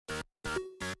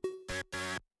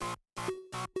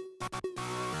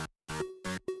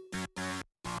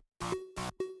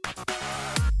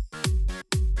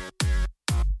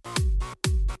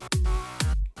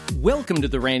Welcome to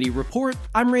The Randy Report.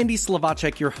 I'm Randy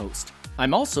Slavacek, your host.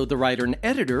 I'm also the writer and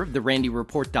editor of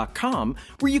TheRandyReport.com,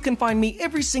 where you can find me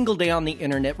every single day on the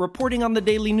internet reporting on the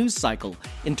daily news cycle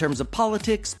in terms of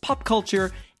politics, pop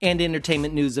culture, and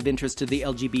entertainment news of interest to the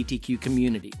LGBTQ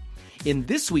community. In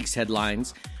this week's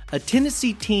headlines, a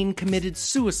Tennessee teen committed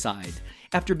suicide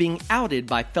after being outed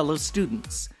by fellow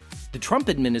students. The Trump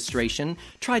administration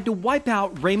tried to wipe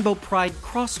out Rainbow Pride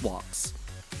crosswalks.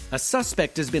 A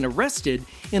suspect has been arrested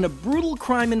in a brutal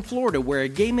crime in Florida where a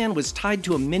gay man was tied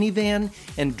to a minivan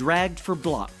and dragged for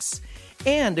blocks.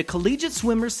 And a collegiate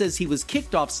swimmer says he was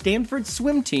kicked off Stanford's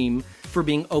swim team for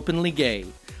being openly gay.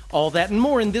 All that and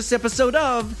more in this episode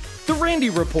of The Randy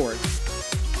Report.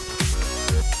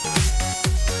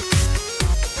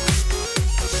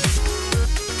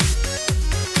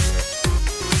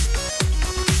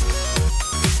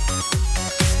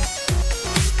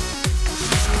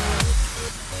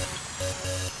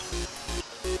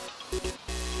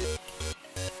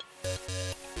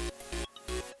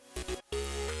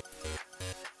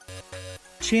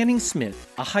 Channing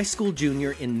Smith, a high school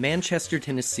junior in Manchester,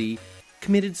 Tennessee,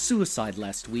 committed suicide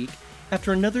last week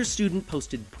after another student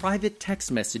posted private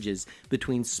text messages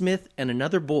between Smith and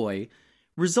another boy,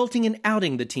 resulting in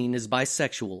outing the teen as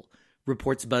bisexual,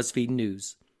 reports BuzzFeed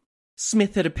News.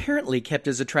 Smith had apparently kept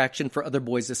his attraction for other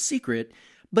boys a secret,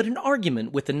 but an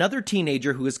argument with another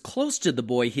teenager who is close to the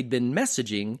boy he'd been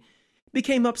messaging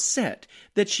became upset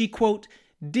that she, quote,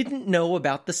 didn't know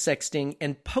about the sexting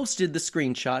and posted the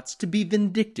screenshots to be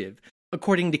vindictive,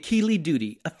 according to Keely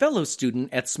Duty, a fellow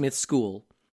student at Smith's school.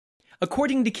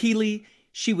 According to Keely,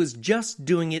 she was just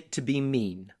doing it to be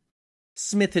mean.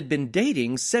 Smith had been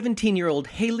dating 17-year-old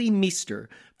Haley Meester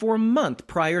for a month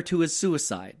prior to his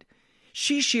suicide.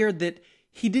 She shared that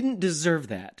he didn't deserve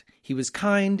that. He was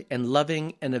kind and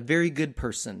loving and a very good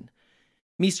person.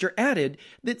 Meester added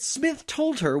that Smith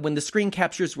told her when the screen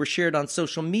captures were shared on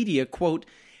social media, quote,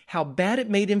 how bad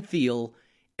it made him feel,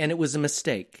 and it was a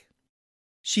mistake.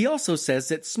 She also says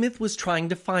that Smith was trying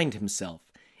to find himself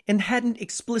and hadn't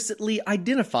explicitly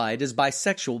identified as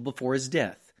bisexual before his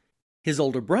death. His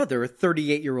older brother,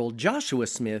 38-year-old Joshua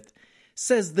Smith,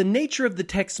 says the nature of the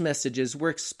text messages were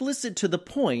explicit to the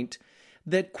point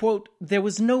that, quote, there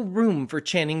was no room for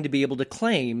Channing to be able to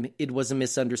claim it was a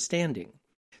misunderstanding.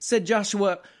 Said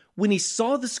Joshua, when he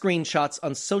saw the screenshots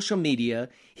on social media,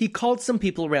 he called some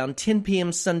people around 10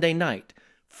 p.m. Sunday night,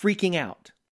 freaking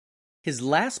out. His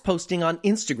last posting on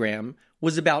Instagram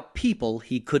was about people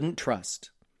he couldn't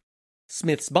trust.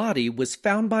 Smith's body was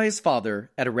found by his father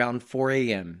at around 4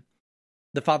 a.m.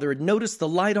 The father had noticed the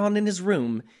light on in his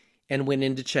room and went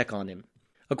in to check on him.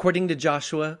 According to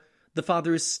Joshua, the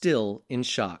father is still in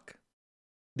shock.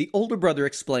 The older brother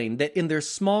explained that in their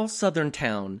small southern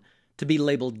town, to be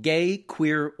labeled gay,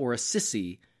 queer, or a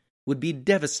sissy would be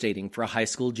devastating for a high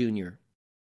school junior.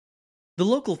 The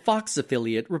local Fox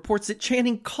affiliate reports that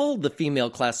Channing called the female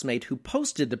classmate who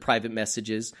posted the private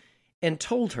messages and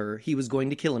told her he was going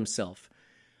to kill himself.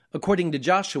 According to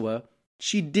Joshua,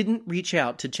 she didn't reach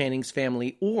out to Channing's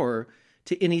family or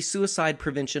to any suicide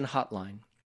prevention hotline.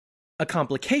 A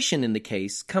complication in the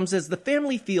case comes as the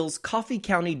family feels Coffee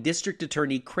County District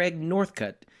Attorney Craig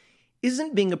Northcutt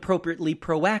isn't being appropriately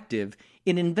proactive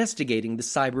in investigating the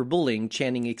cyberbullying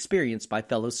Channing experienced by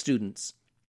fellow students.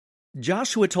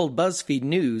 Joshua told BuzzFeed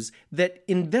News that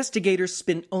investigators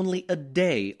spent only a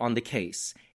day on the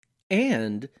case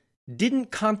and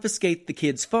didn't confiscate the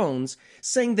kids' phones,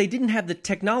 saying they didn't have the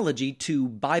technology to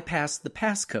bypass the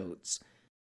passcodes.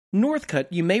 Northcutt,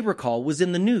 you may recall, was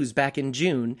in the news back in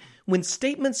June when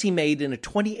statements he made in a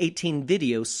 2018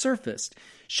 video surfaced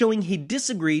showing he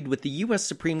disagreed with the U.S.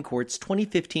 Supreme Court's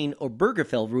 2015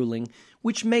 Obergefell ruling,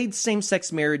 which made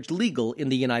same-sex marriage legal in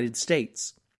the United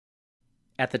States.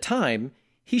 At the time,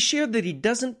 he shared that he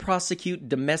doesn't prosecute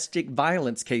domestic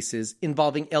violence cases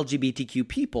involving LGBTQ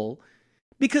people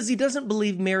because he doesn't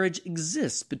believe marriage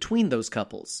exists between those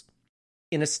couples.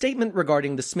 In a statement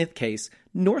regarding the Smith case,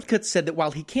 Northcutt said that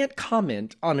while he can't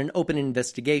comment on an open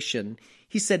investigation,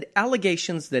 he said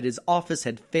allegations that his office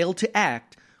had failed to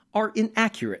act are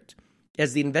inaccurate,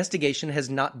 as the investigation has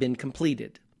not been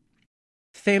completed.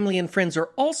 Family and friends are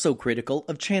also critical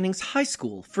of Channing's high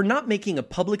school for not making a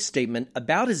public statement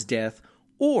about his death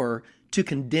or to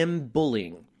condemn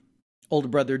bullying. Older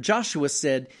brother Joshua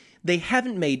said they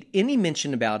haven't made any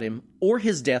mention about him or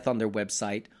his death on their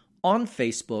website, on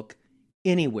Facebook,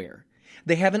 anywhere.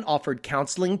 They haven't offered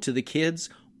counseling to the kids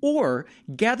or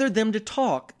gathered them to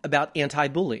talk about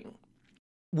anti-bullying.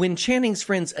 When Channing's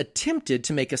friends attempted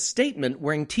to make a statement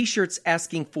wearing t-shirts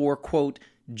asking for, quote,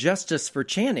 justice for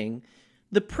Channing,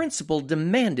 the principal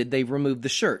demanded they remove the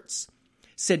shirts.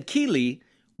 Said Keely,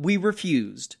 We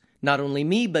refused. Not only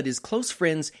me, but his close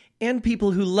friends and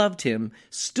people who loved him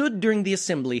stood during the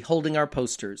assembly holding our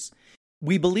posters.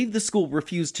 We believe the school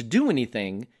refused to do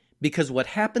anything because what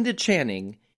happened at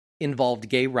Channing involved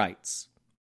gay rights.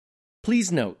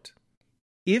 Please note,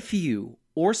 if you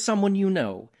or someone you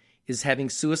know is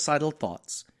having suicidal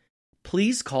thoughts,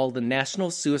 please call the National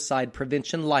Suicide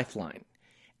Prevention Lifeline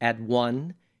at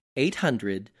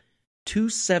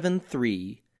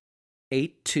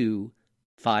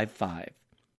 1-800-273-8255.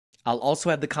 I'll also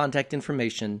have the contact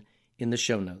information in the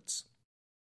show notes.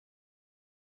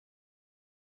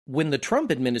 When the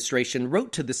Trump administration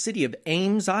wrote to the city of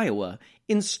Ames, Iowa,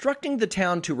 instructing the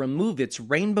town to remove its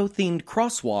rainbow-themed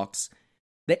crosswalks,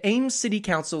 the Ames City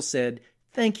Council said,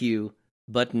 "Thank you,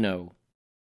 but no."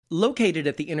 Located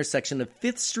at the intersection of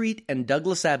 5th Street and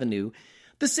Douglas Avenue,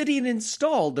 the city had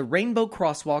installed the rainbow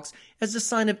crosswalks as a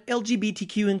sign of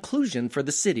LGBTQ inclusion for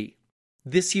the city.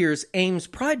 This year's Ames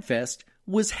Pride Fest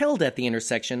was held at the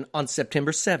intersection on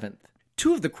September 7th.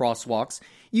 Two of the crosswalks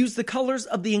use the colors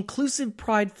of the inclusive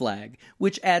pride flag,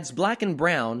 which adds black and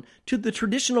brown to the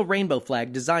traditional rainbow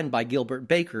flag designed by Gilbert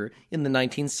Baker in the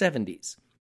 1970s.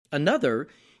 Another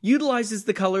utilizes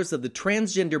the colors of the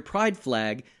transgender pride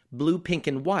flag, blue, pink,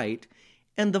 and white,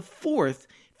 and the fourth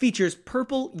features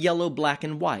purple, yellow, black,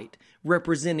 and white,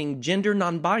 representing gender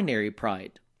non-binary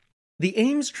pride. The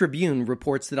Ames Tribune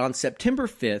reports that on September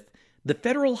 5th, the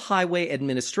Federal Highway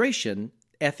Administration,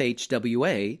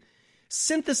 FHWA,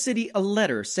 sent the city a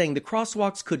letter saying the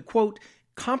crosswalks could, quote,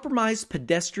 compromise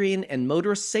pedestrian and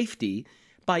motorist safety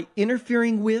by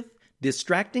interfering with,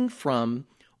 distracting from,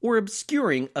 or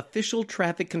obscuring official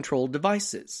traffic control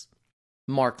devices.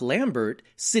 Mark Lambert,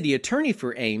 city attorney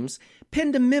for Ames,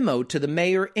 penned a memo to the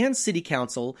mayor and city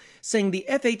council saying the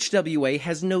FHWA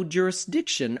has no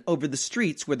jurisdiction over the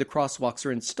streets where the crosswalks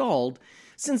are installed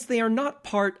since they are not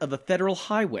part of a federal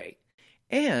highway,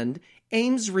 and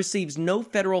Ames receives no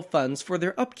federal funds for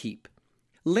their upkeep.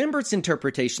 Lambert's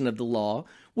interpretation of the law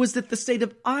was that the state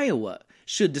of Iowa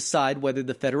should decide whether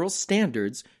the federal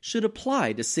standards should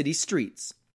apply to city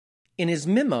streets. In his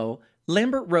memo,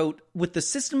 Lambert wrote, "With the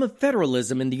system of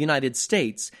federalism in the United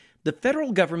States, the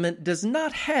federal government does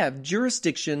not have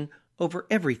jurisdiction over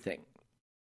everything."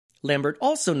 Lambert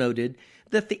also noted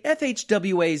that the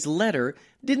FHWA's letter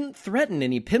didn't threaten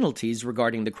any penalties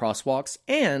regarding the crosswalks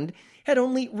and had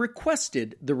only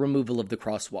requested the removal of the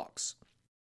crosswalks.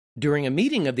 During a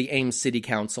meeting of the Ames City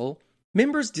Council,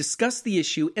 members discussed the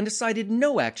issue and decided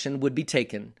no action would be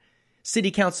taken.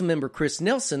 City Council member Chris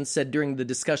Nelson said during the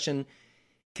discussion,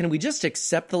 "Can we just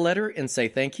accept the letter and say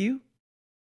thank you?"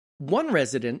 One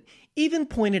resident even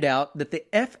pointed out that the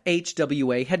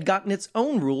FHWA had gotten its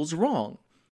own rules wrong.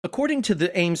 According to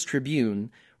the Ames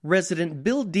Tribune, resident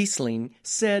Bill Diesling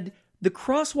said the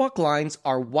crosswalk lines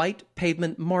are white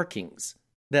pavement markings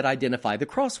that identify the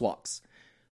crosswalks.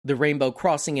 The rainbow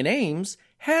crossing in Ames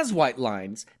has white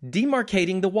lines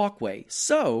demarcating the walkway,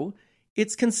 so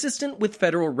it's consistent with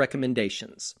federal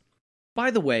recommendations.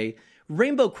 By the way,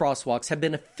 rainbow crosswalks have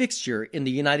been a fixture in the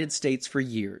United States for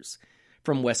years.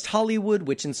 From West Hollywood,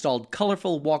 which installed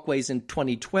colorful walkways in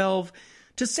 2012,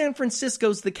 to San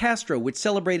Francisco's The Castro, which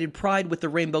celebrated Pride with the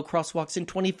rainbow crosswalks in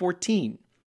 2014.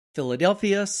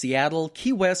 Philadelphia, Seattle,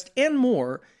 Key West, and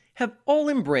more have all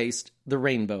embraced the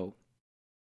rainbow.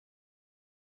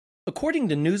 According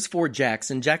to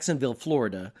News4Jax in Jacksonville,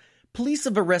 Florida, police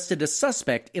have arrested a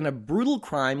suspect in a brutal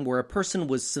crime where a person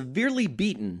was severely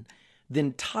beaten,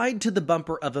 then tied to the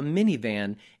bumper of a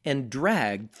minivan and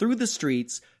dragged through the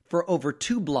streets for over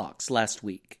 2 blocks last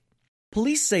week.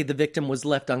 Police say the victim was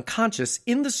left unconscious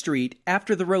in the street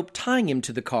after the rope tying him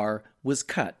to the car was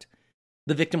cut.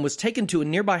 The victim was taken to a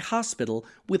nearby hospital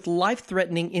with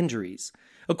life-threatening injuries.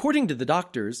 According to the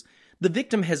doctors, the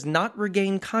victim has not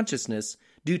regained consciousness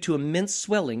due to immense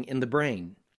swelling in the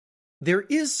brain. There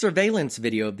is surveillance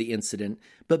video of the incident,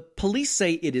 but police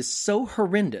say it is so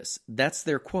horrendous, that's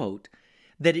their quote,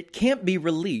 that it can't be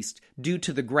released due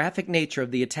to the graphic nature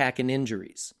of the attack and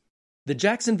injuries. The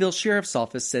Jacksonville Sheriff's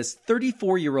Office says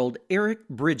 34-year-old Eric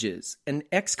Bridges, an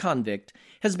ex-convict,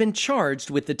 has been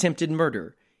charged with attempted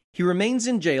murder. He remains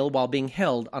in jail while being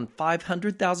held on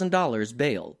 $500,000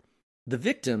 bail. The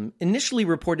victim, initially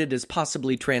reported as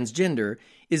possibly transgender,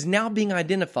 is now being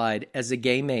identified as a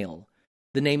gay male.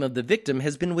 The name of the victim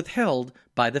has been withheld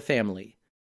by the family.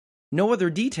 No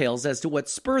other details as to what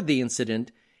spurred the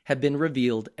incident have been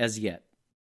revealed as yet.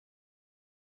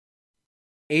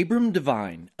 Abram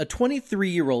Devine, a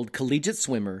 23-year-old collegiate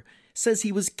swimmer, says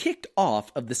he was kicked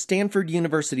off of the Stanford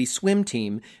University swim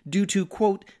team due to,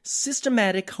 quote,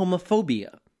 systematic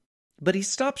homophobia. But he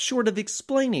stopped short of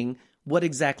explaining what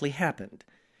exactly happened.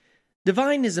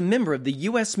 Divine is a member of the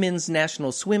U.S. men's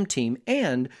national swim team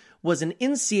and was an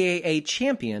NCAA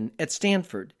champion at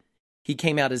Stanford. He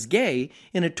came out as gay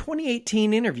in a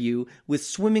 2018 interview with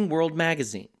Swimming World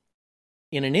magazine.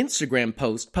 In an Instagram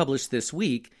post published this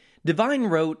week, Divine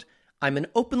wrote, "I'm an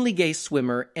openly gay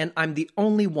swimmer and I'm the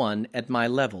only one at my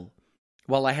level.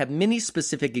 While I have many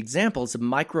specific examples of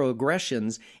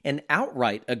microaggressions and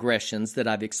outright aggressions that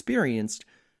I've experienced,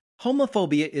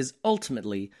 homophobia is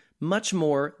ultimately much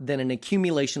more than an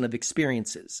accumulation of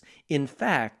experiences. In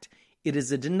fact, it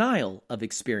is a denial of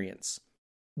experience.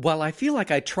 While I feel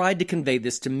like I tried to convey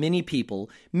this to many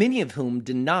people, many of whom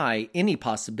deny any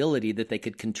possibility that they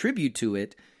could contribute to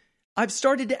it, I've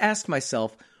started to ask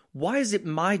myself, why is it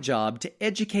my job to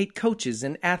educate coaches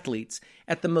and athletes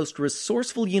at the most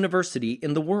resourceful university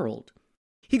in the world?"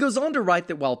 He goes on to write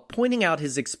that while pointing out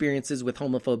his experiences with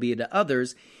homophobia to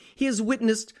others, he has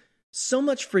witnessed so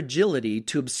much fragility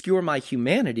to obscure my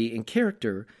humanity and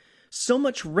character, so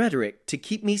much rhetoric to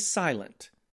keep me silent.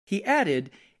 He added,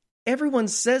 "Everyone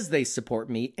says they support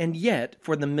me, and yet,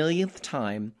 for the millionth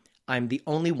time, I'm the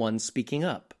only one speaking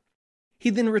up." He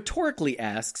then rhetorically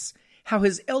asks how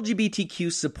his LGBTQ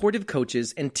supportive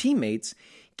coaches and teammates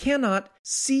cannot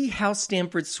see how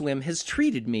Stanford Swim has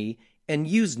treated me and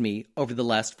used me over the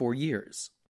last 4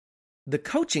 years. The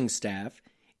coaching staff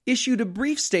issued a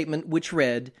brief statement which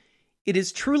read, "It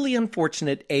is truly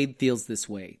unfortunate Abe feels this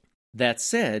way. That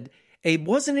said, Abe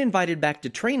wasn't invited back to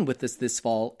train with us this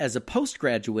fall as a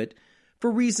postgraduate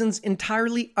for reasons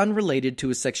entirely unrelated to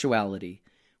his sexuality.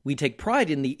 We take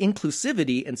pride in the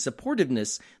inclusivity and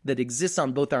supportiveness that exists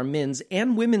on both our men's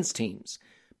and women's teams,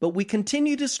 but we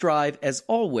continue to strive, as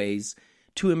always,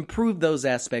 to improve those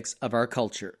aspects of our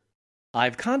culture.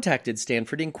 I've contacted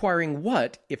Stanford inquiring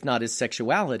what, if not his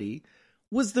sexuality,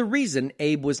 was the reason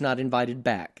Abe was not invited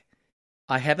back.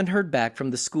 I haven't heard back from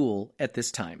the school at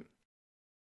this time."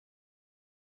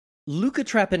 Luca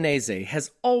Trapanese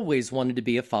has always wanted to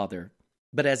be a father,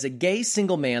 but as a gay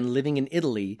single man living in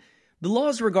Italy, the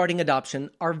laws regarding adoption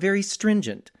are very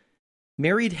stringent.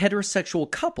 Married heterosexual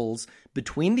couples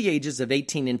between the ages of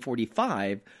 18 and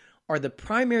 45 are the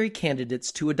primary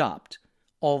candidates to adopt,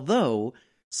 although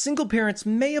single parents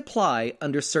may apply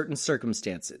under certain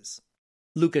circumstances.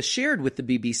 Luca shared with the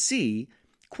BBC,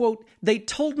 quote, "They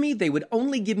told me they would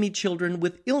only give me children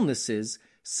with illnesses,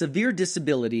 severe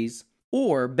disabilities,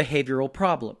 or behavioral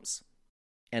problems."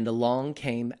 And along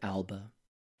came Alba.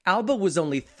 Alba was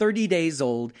only 30 days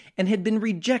old and had been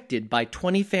rejected by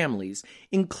 20 families,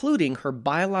 including her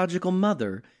biological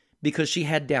mother, because she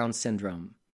had Down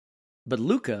syndrome. But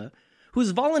Luca,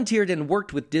 who's volunteered and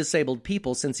worked with disabled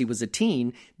people since he was a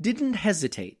teen, didn't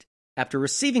hesitate. After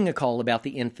receiving a call about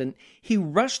the infant, he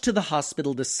rushed to the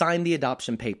hospital to sign the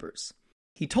adoption papers.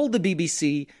 He told the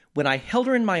BBC, "When I held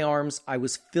her in my arms, I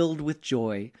was filled with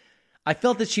joy. I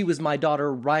felt that she was my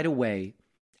daughter right away.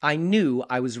 I knew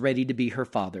I was ready to be her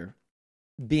father."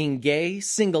 Being gay,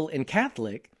 single, and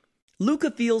Catholic,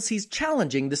 Luca feels he's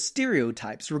challenging the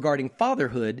stereotypes regarding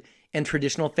fatherhood and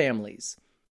traditional families.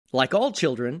 Like all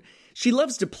children, she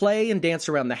loves to play and dance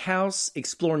around the house,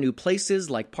 explore new places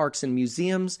like parks and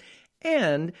museums,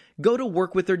 and go to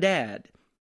work with her dad.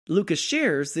 Luca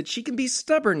shares that she can be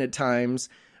stubborn at times,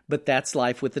 but that's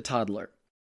life with a toddler.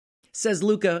 Says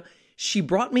Luca, "She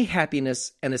brought me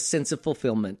happiness and a sense of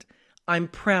fulfillment. I'm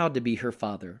proud to be her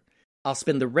father. I'll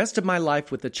spend the rest of my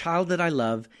life with the child that I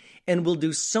love, and we'll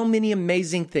do so many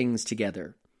amazing things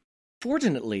together."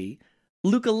 Fortunately,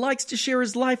 Luca likes to share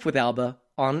his life with Alba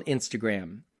on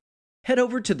Instagram. Head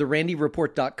over to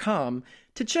therandyreport.com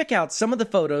to check out some of the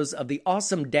photos of the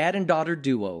awesome dad and daughter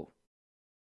duo.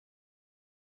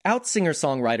 Out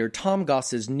singer-songwriter Tom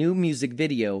Goss's new music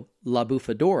video, La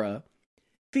Bufadora,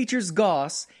 features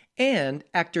Goss and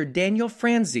actor Daniel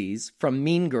Franzese from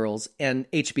Mean Girls and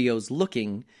HBO's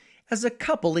Looking as a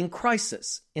couple in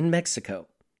crisis in Mexico.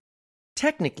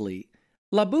 Technically,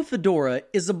 La Bufadora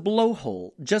is a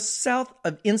blowhole just south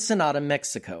of Ensenada,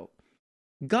 Mexico.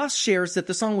 Goss shares that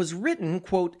the song was written,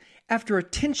 quote, "after a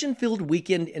tension-filled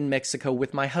weekend in Mexico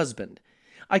with my husband.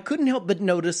 I couldn't help but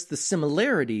notice the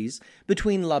similarities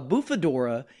between La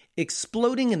Bufadora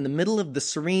exploding in the middle of the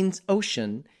serene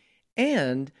ocean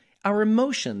and our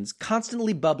emotions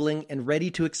constantly bubbling and ready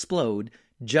to explode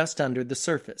just under the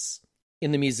surface."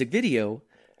 In the music video,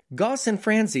 Goss and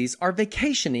Franzese are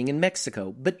vacationing in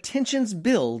Mexico, but tensions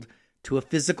build to a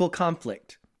physical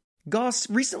conflict. Goss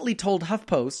recently told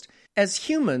HuffPost, "As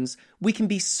humans, we can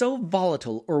be so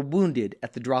volatile or wounded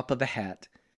at the drop of a hat.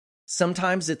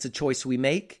 Sometimes it's a choice we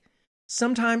make.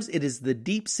 Sometimes it is the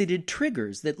deep-seated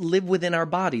triggers that live within our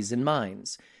bodies and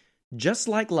minds. Just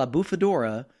like La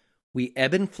Bufadora, we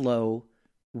ebb and flow,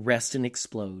 rest and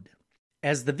explode.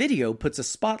 As the video puts a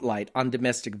spotlight on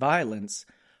domestic violence,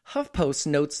 HuffPost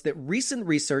notes that recent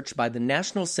research by the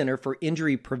National Center for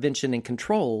Injury Prevention and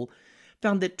Control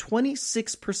found that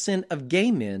 26% of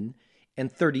gay men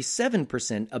and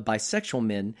 37% of bisexual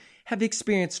men have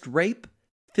experienced rape,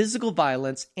 physical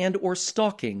violence, and/or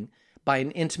stalking by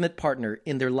an intimate partner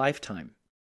in their lifetime.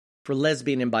 For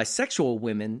lesbian and bisexual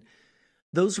women,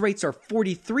 those rates are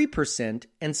 43%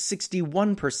 and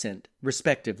 61%,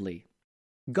 respectively.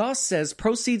 Goss says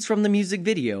proceeds from the music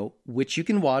video, which you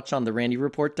can watch on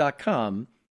therandyreport.com,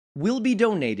 will be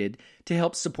donated to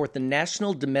help support the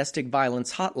National Domestic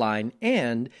Violence Hotline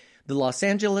and the Los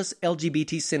Angeles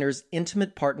LGBT Center's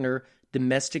Intimate Partner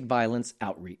Domestic Violence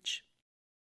Outreach.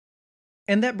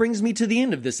 And that brings me to the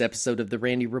end of this episode of The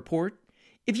Randy Report.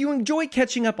 If you enjoy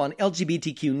catching up on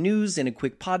LGBTQ news in a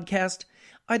quick podcast,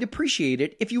 I'd appreciate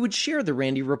it if you would share The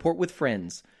Randy Report with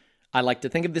friends. I like to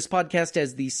think of this podcast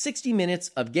as the 60 minutes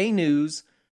of gay news,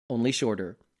 only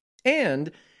shorter.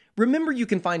 And remember, you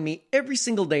can find me every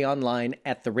single day online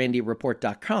at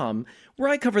therandyreport.com, where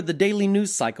I cover the daily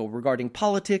news cycle regarding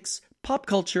politics, pop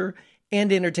culture,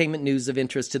 and entertainment news of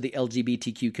interest to the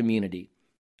LGBTQ community.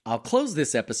 I'll close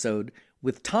this episode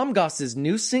with Tom Goss's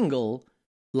new single,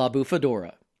 La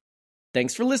Bufadora.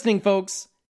 Thanks for listening, folks.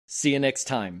 See you next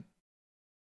time.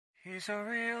 He's a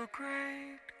real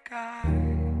great guy.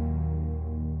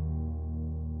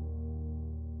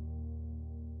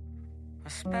 A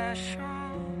special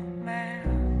man.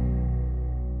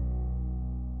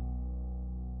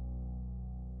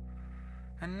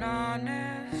 An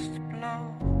honest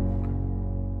bloke.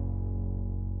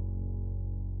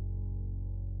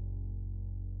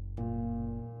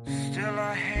 Still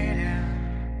I hate him.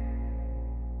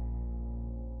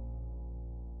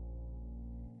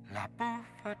 La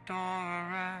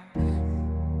Bufadora.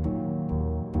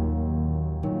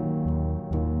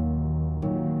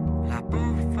 La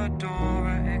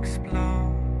Bufadora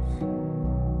explodes.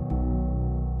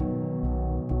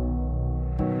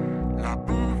 La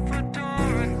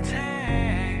Bufadora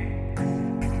takes.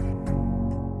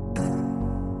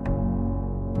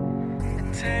 It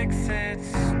takes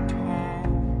its toll.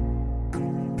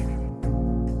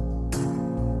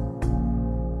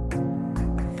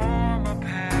 A form of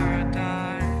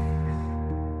paradise.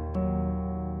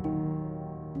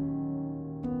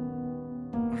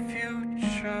 A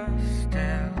future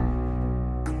still.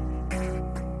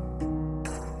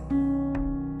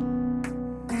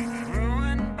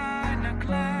 Ruined by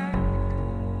neglect.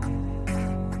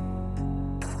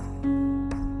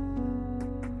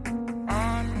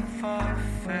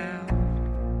 Unfulfilled.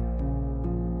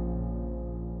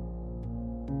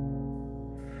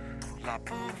 La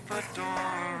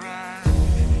Bufadora.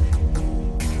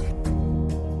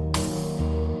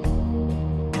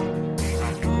 La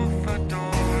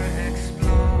Bufadora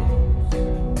explodes.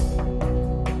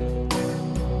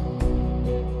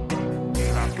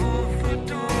 La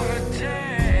Bufadora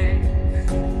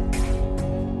takes.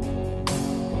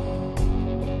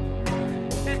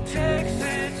 It takes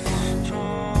its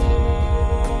toll.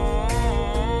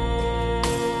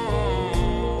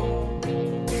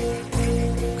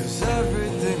 'Cause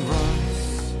everything runs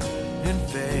and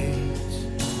fades.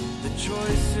 The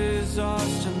choice is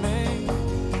ours to make.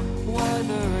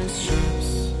 Whether it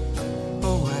strips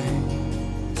away.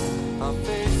 Our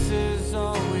faces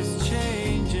always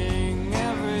changing.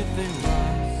 Everything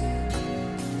runs.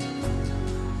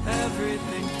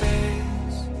 Everything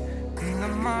fades in the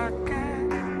marketplace.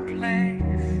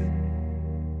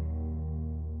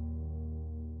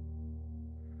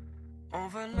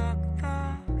 Overlook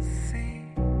the sea.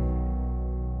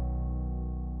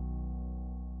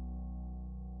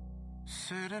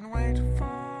 Sit and wait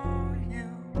for you.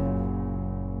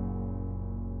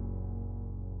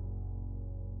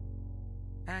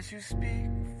 As you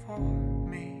speak for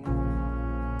me.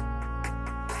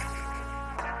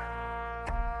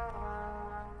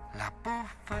 La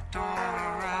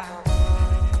Bufadora.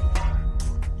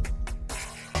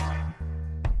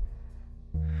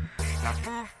 La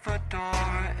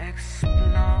Bufadora explodes.